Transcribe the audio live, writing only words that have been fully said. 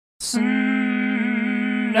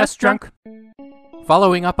SNESdrunk.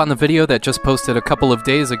 Following up on the video that just posted a couple of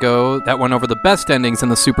days ago that went over the best endings in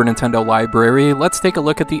the Super Nintendo library, let's take a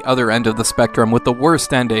look at the other end of the spectrum with the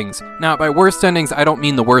worst endings. Now, by worst endings, I don't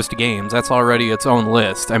mean the worst games. That's already its own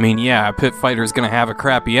list. I mean, yeah, Pit Fighter's gonna have a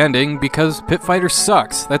crappy ending because Pit Fighter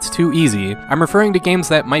sucks. That's too easy. I'm referring to games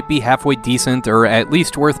that might be halfway decent or at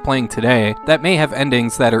least worth playing today that may have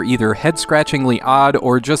endings that are either head-scratchingly odd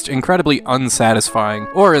or just incredibly unsatisfying,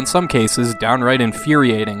 or in some cases, downright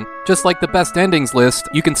infuriating. Just like the best endings list,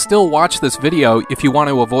 you can still watch this video if you want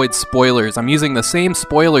to avoid spoilers. I'm using the same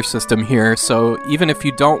spoiler system here, so even if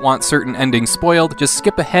you don't want certain endings spoiled, just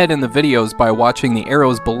skip ahead in the videos by watching the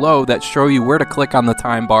arrows below that show you where to click on the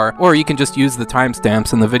time bar, or you can just use the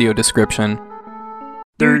timestamps in the video description.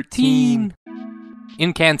 13.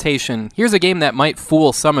 Incantation. Here's a game that might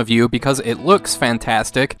fool some of you because it looks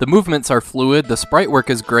fantastic, the movements are fluid, the sprite work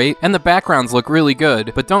is great, and the backgrounds look really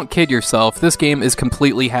good. But don't kid yourself, this game is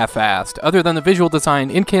completely half-assed. Other than the visual design,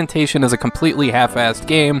 Incantation is a completely half-assed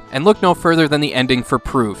game, and look no further than the ending for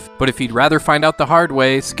proof. But if you'd rather find out the hard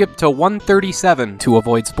way, skip to 137 to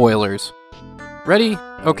avoid spoilers. Ready?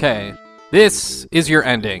 Okay. This is your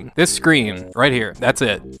ending. This screen, right here. That's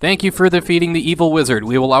it. Thank you for defeating the evil wizard.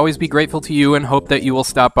 We will always be grateful to you and hope that you will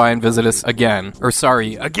stop by and visit us again. Or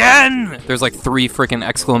sorry, again! There's like 3 freaking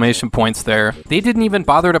exclamation points there. They didn't even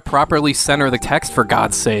bother to properly center the text, for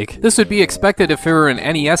God's sake. This would be expected if it were an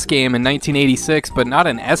NES game in 1986, but not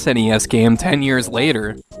an SNES game 10 years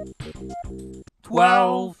later.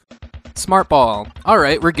 12. Smartball.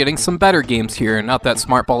 Alright, we're getting some better games here. Not that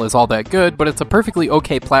Smartball is all that good, but it's a perfectly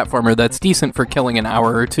okay platformer that's decent for killing an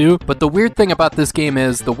hour or two. But the weird thing about this game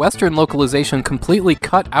is the Western localization completely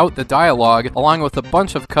cut out the dialogue along with a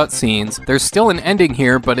bunch of cutscenes. There's still an ending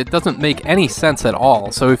here, but it doesn't make any sense at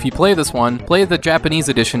all. So if you play this one, play the Japanese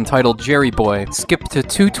edition titled Jerry Boy. Skip to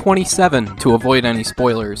 227 to avoid any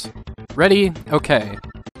spoilers. Ready? Okay.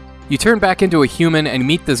 You turn back into a human and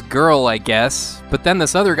meet this girl, I guess, but then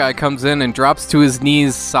this other guy comes in and drops to his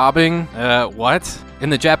knees sobbing. What? In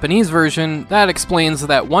the Japanese version, that explains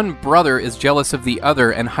that one brother is jealous of the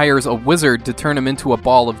other and hires a wizard to turn him into a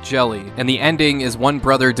ball of jelly, and the ending is one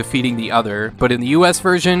brother defeating the other, but in the US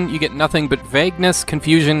version, you get nothing but vagueness,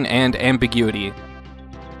 confusion, and ambiguity.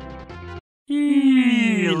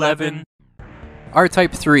 11.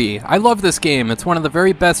 R-Type 3. I love this game. It's one of the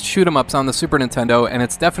very best shoot-'em-ups on the Super Nintendo, and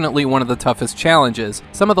it's definitely one of the toughest challenges.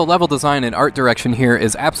 Some of the level design and art direction here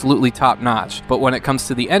is absolutely top-notch, but when it comes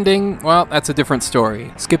to the ending, well, that's a different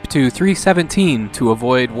story. Skip to 317 to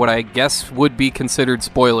avoid what I guess would be considered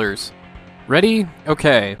spoilers. Ready?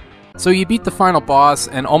 Okay. So you beat the final boss,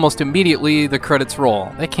 and almost immediately the credits roll.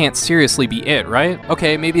 That can't seriously be it, right?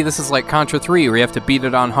 Okay, maybe this is like Contra 3 where you have to beat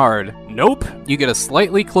it on hard. Nope! You get a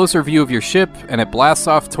slightly closer view of your ship, and it blasts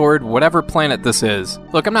off toward whatever planet this is.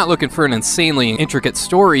 Look, I'm not looking for an insanely intricate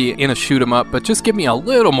story in a shoot-'em-up, but just give me a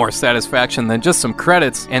little more satisfaction than just some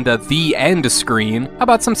credits and a "the end" screen. How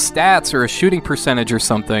about some stats or a shooting percentage or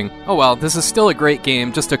something? Oh well, this is still a great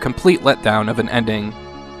game, just a complete letdown of an ending.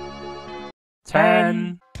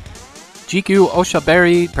 10. Jikkyou,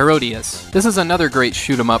 Oshaberi, Parodius. This is another great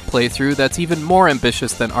shoot-'em-up playthrough that's even more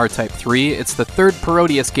ambitious than R-Type 3. It's the 3rd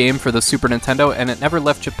Parodius game for the Super Nintendo, and it never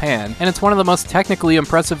left Japan. And it's one of the most technically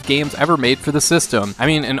impressive games ever made for the system. I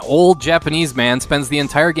mean, an old Japanese man spends the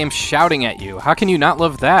entire game shouting at you. How can you not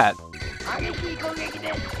love that?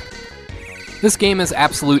 This game is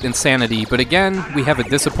absolute insanity, but again, we have a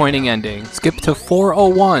disappointing ending. Skip to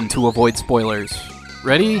 401 to avoid spoilers.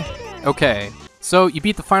 Ready? Okay. So, you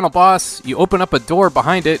beat the final boss, you open up a door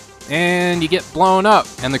behind it, and you get blown up.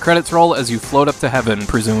 And the credits roll as you float up to heaven,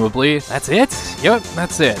 presumably. That's it? Yep,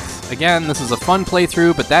 that's it. Again, this is a fun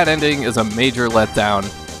playthrough, but that ending is a major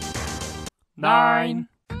letdown. 9.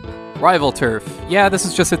 Rival Turf. Yeah, this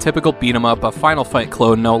is just a typical beat-em-up, a Final Fight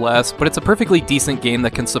clone no less, but it's a perfectly decent game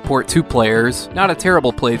that can support 2 players. Not a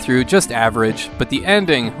terrible playthrough, just average, but the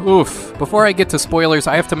ending, oof. Before I get to spoilers,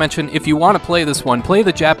 I have to mention, if you want to play this one, play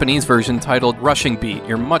the Japanese version titled Rushing Beat.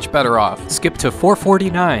 You're much better off. Skip to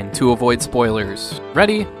 449 to avoid spoilers.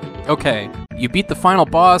 Ready? Okay. You beat the final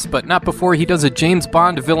boss, but not before he does a James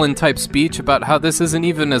Bond villain type speech about how this isn't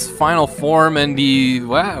even his final form and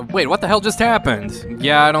wait, what the hell just happened?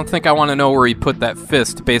 Yeah, I don't think I want to know where he put that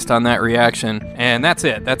fist based on that reaction. And that's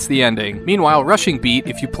it, that's the ending. Meanwhile, Rushing Beat,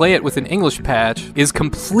 if you play it with an English patch, is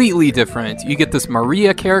completely different. You get this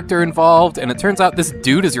Maria character involved, and it turns out this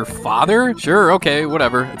dude is your father? Sure, okay,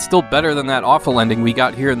 whatever. It's still better than that awful ending we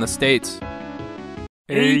got here in the States.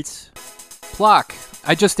 8. Plok.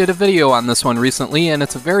 I just did a video on this one recently, and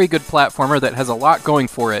it's a very good platformer that has a lot going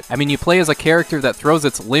for it. I mean, you play as a character that throws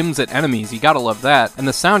its limbs at enemies, you gotta love that, and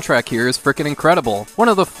the soundtrack here is freaking incredible. One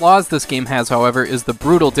of the flaws this game has, however, is the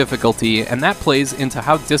brutal difficulty, and that plays into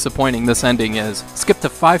how disappointing this ending is. Skip to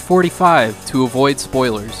 545 to avoid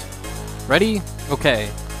spoilers. Ready? Okay.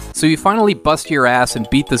 So you finally bust your ass and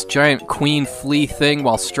beat this giant queen flea thing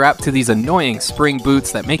while strapped to these annoying spring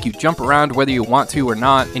boots that make you jump around whether you want to or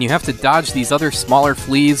not, and you have to dodge these other smaller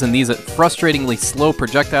fleas and these frustratingly slow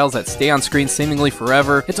projectiles that stay on screen seemingly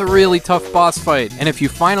forever. It's a really tough boss fight, and if you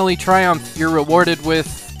finally triumph, you're rewarded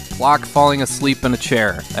with Plok falling asleep in a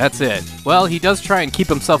chair. That's it. Well, he does try and keep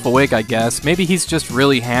himself awake, I guess. Maybe he's just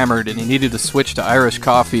really hammered and he needed to switch to Irish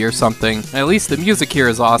coffee or something. At least the music here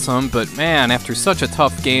is awesome, but man, after such a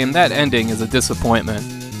tough game, that ending is a disappointment.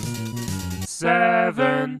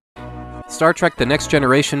 7. Star Trek The Next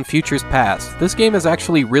Generation Futures Past. This game is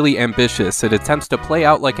actually really ambitious. It attempts to play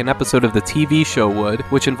out like an episode of the TV show would,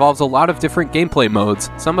 which involves a lot of different gameplay modes.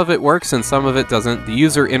 Some of it works and some of it doesn't. The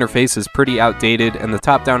user interface is pretty outdated and the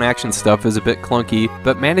top-down action stuff is a bit clunky,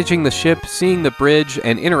 but managing the ship, seeing the bridge,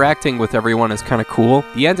 and interacting with everyone is kinda cool.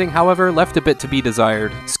 The ending, however, left a bit to be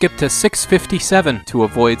desired. Skip to 657 to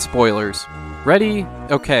avoid spoilers. Ready?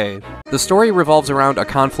 Okay. The story revolves around a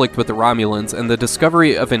conflict with the Romulans and the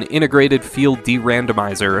discovery of an integrated field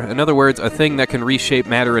de-randomizer. In other words, a thing that can reshape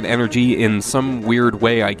matter and energy in some weird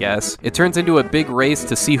way, I guess. It turns into a big race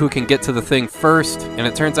to see who can get to the thing first, and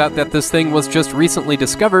it turns out that this thing was just recently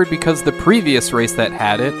discovered because the previous race that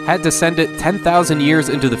had it had to send it 10,000 years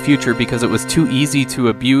into the future because it was too easy to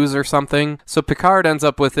abuse or something. So Picard ends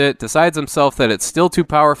up with it, decides himself that it's still too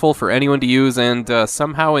powerful for anyone to use, and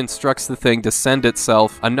somehow instructs the thing to send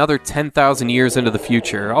itself another 10,000 years into the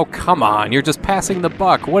future. Oh, come on, you're just passing the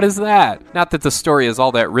buck. What is that? Not that the story is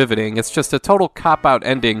all that riveting, it's just a total cop-out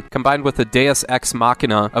ending combined with the deus ex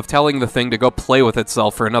machina of telling the thing to go play with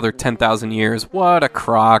itself for another 10,000 years. What a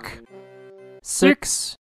crock.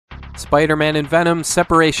 6. Spider-Man and Venom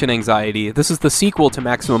Separation Anxiety. This is the sequel to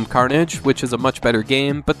Maximum Carnage, which is a much better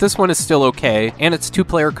game, but this one is still okay, and it's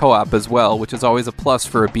 2-player co-op as well, which is always a plus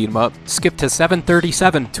for a beat-em-up. Skip to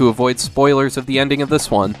 737 to avoid spoilers of the ending of this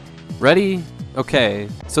one. Ready? Okay,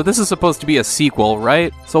 so this is supposed to be a sequel,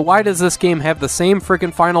 right? So why does this game have the same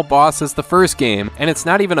frickin' final boss as the first game? And it's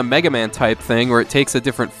not even a Mega Man type thing where it takes a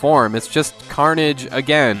different form, it's just Carnage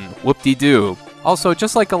again. Whoop-de-doo. Also,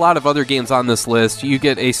 just like a lot of other games on this list, you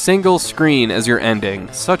get a single screen as your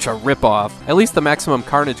ending. Such a ripoff. At least the Maximum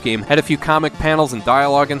Carnage game had a few comic panels and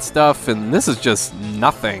dialogue and stuff, and this is just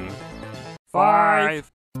nothing. 5.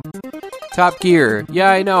 Top Gear. Yeah,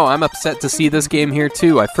 I know, I'm upset to see this game here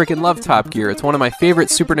too. I freaking love Top Gear. It's one of my favorite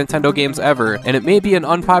Super Nintendo games ever, and it may be an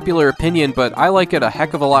unpopular opinion, but I like it a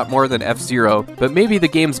heck of a lot more than F-Zero. But maybe the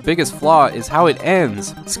game's biggest flaw is how it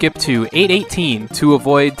ends. Skip to 818 to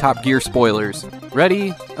avoid Top Gear spoilers.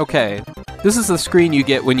 Ready? Okay. This is the screen you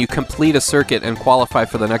get when you complete a circuit and qualify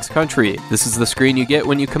for the next country. This is the screen you get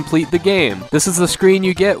when you complete the game. This is the screen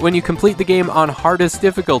you get when you complete the game on hardest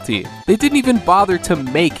difficulty. They didn't even bother to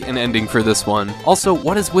make an ending for this one. Also,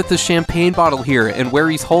 what is with the champagne bottle here and where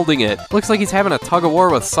he's holding it? Looks like he's having a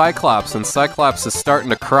tug-of-war with Cyclops, and Cyclops is starting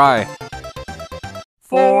to cry.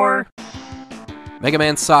 4. Mega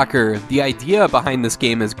Man Soccer. The idea behind this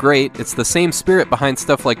game is great. It's the same spirit behind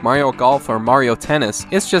stuff like Mario Golf or Mario Tennis.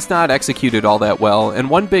 It's just not executed all that well, and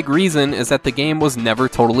one big reason is that the game was never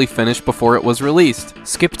totally finished before it was released.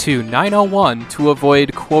 Skip to 901 to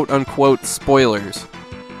avoid quote-unquote spoilers.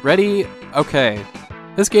 Ready? Okay.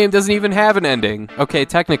 This game doesn't even have an ending. Okay,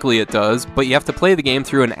 technically it does, but you have to play the game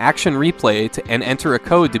through an action replay and enter a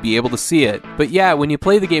code to be able to see it. But yeah, when you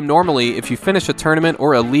play the game normally, if you finish a tournament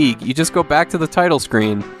or a league, you just go back to the title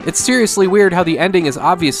screen. It's seriously weird how the ending is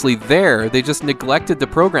obviously there, they just neglected to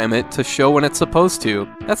program it to show when it's supposed to.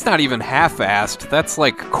 That's not even half-assed, that's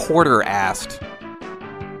like quarter-assed.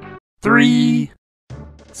 3.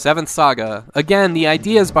 7th Saga. Again, the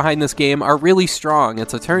ideas behind this game are really strong.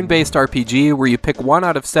 It's a turn-based RPG where you pick 1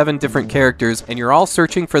 out of 7 different characters and you're all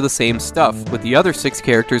searching for the same stuff, with the other 6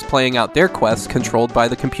 characters playing out their quests controlled by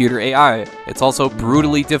the computer AI. It's also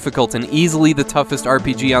brutally difficult and easily the toughest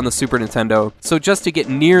RPG on the Super Nintendo, so just to get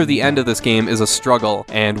near the end of this game is a struggle.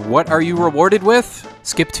 And what are you rewarded with?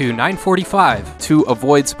 Skip to 945 to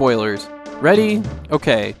avoid spoilers. Ready?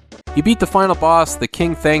 Okay. You beat the final boss, the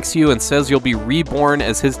king thanks you and says you'll be reborn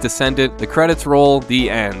as his descendant, the credits roll, the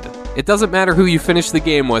end. It doesn't matter who you finish the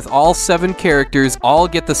game with, all 7 characters all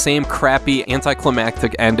get the same crappy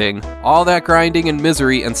anticlimactic ending. All that grinding and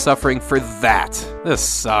misery and suffering for that. This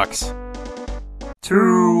sucks.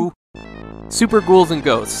 2. Super Ghouls and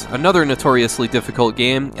Ghosts, another notoriously difficult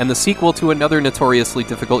game, and the sequel to another notoriously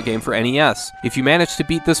difficult game for NES. If you manage to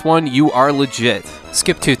beat this one, you are legit.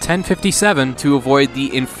 Skip to 1057 to avoid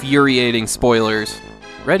the infuriating spoilers.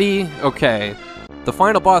 Ready? Okay. The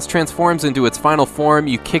final boss transforms into its final form,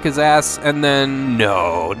 you kick his ass, and then...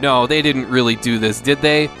 No, they didn't really do this, did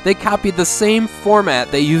they? They copied the same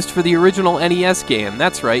format they used for the original NES game.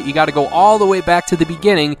 That's right, you gotta go all the way back to the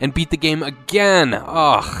beginning and beat the game again.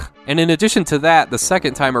 Ugh. And in addition to that, the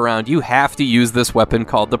second time around, you have to use this weapon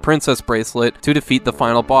called the Princess Bracelet to defeat the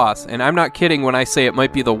final boss. And I'm not kidding when I say it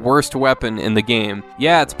might be the worst weapon in the game.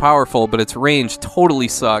 Yeah, it's powerful, but its range totally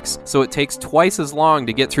sucks, so it takes twice as long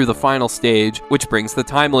to get through the final stage, which brings the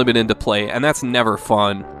time limit into play, and that's never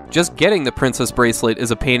fun. Just getting the Princess Bracelet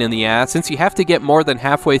is a pain in the ass, since you have to get more than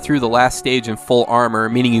halfway through the last stage in full armor,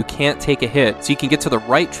 meaning you can't take a hit, so you can get to the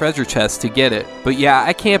right treasure chest to get it. But yeah,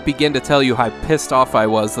 I can't begin to tell you how pissed off I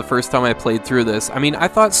was the first time I played through this. I mean, I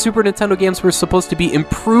thought Super Nintendo games were supposed to be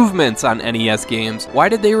improvements on NES games. Why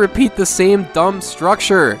did they repeat the same dumb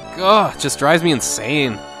structure? Ugh, just drives me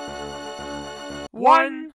insane.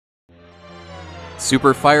 1.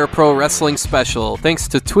 Super Fire Pro Wrestling Special, thanks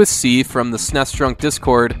to TwistC from the SNESdrunk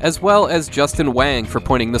Discord, as well as Justin Wang for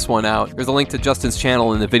pointing this one out. There's a link to Justin's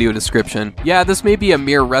channel in the video description. Yeah, this may be a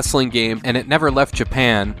mere wrestling game, and it never left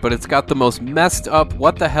Japan, but it's got the most messed up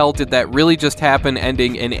what the hell did that really just happen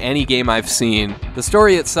ending in any game I've seen. The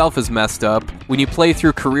story itself is messed up. When you play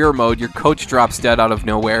through career mode, your coach drops dead out of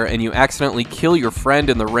nowhere, and you accidentally kill your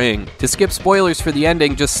friend in the ring. To skip spoilers for the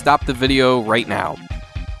ending, just stop the video right now.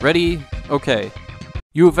 Ready? Okay.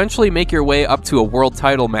 You eventually make your way up to a world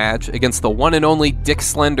title match against the one and only Dick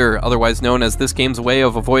Slender, otherwise known as this game's way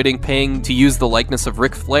of avoiding paying to use the likeness of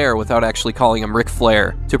Ric Flair without actually calling him Ric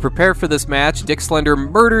Flair. To prepare for this match, Dick Slender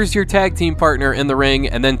murders your tag team partner in the ring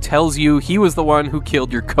and then tells you he was the one who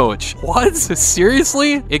killed your coach. What?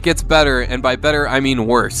 Seriously? It gets better, and by better I mean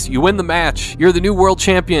worse. You win the match, you're the new world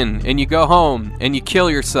champion, and you go home, and you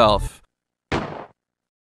kill yourself.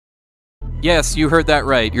 Yes, you heard that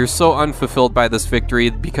right. You're so unfulfilled by this victory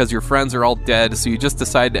because your friends are all dead, so you just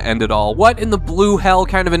decide to end it all. What in the blue hell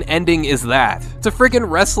kind of an ending is that? It's a friggin'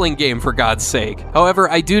 wrestling game, for God's sake. However,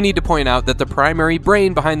 I do need to point out that the primary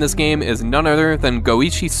brain behind this game is none other than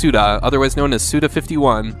Goichi Suda, otherwise known as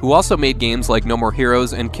Suda51, who also made games like No More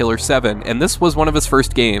Heroes and Killer 7, and this was one of his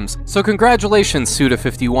first games. So congratulations,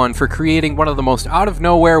 Suda51, for creating one of the most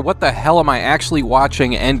out-of-nowhere, what the hell am I actually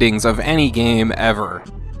watching endings of any game ever.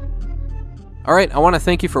 Alright, I want to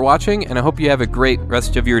thank you for watching, and I hope you have a great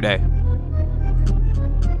rest of your day.